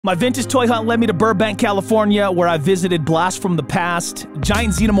My vintage toy hunt led me to Burbank, California, where I visited Blast from the Past.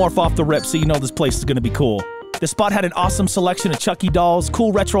 Giant xenomorph off the rip, so you know this place is gonna be cool. This spot had an awesome selection of Chucky dolls,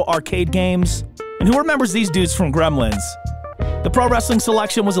 cool retro arcade games, and who remembers these dudes from Gremlins? The pro wrestling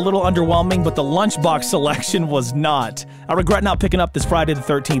selection was a little underwhelming, but the lunchbox selection was not. I regret not picking up this Friday the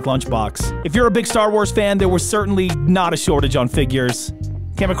 13th lunchbox. If you're a big Star Wars fan, there was certainly not a shortage on figures.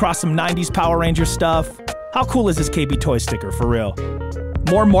 Came across some 90s Power Ranger stuff. How cool is this KB Toy sticker, for real?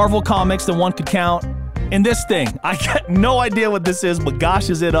 More Marvel comics than one could count. And this thing, I got no idea what this is, but gosh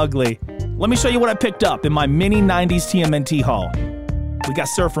is it ugly. Let me show you what I picked up in my mini 90s TMNT haul. We got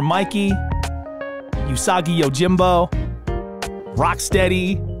Surfer Mikey, Usagi Yojimbo,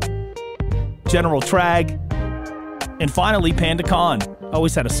 Rocksteady, General Trag, and finally Panda Khan.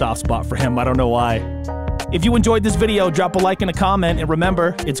 Always had a soft spot for him, I don't know why. If you enjoyed this video, drop a like and a comment, and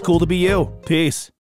remember, it's cool to be you. Peace.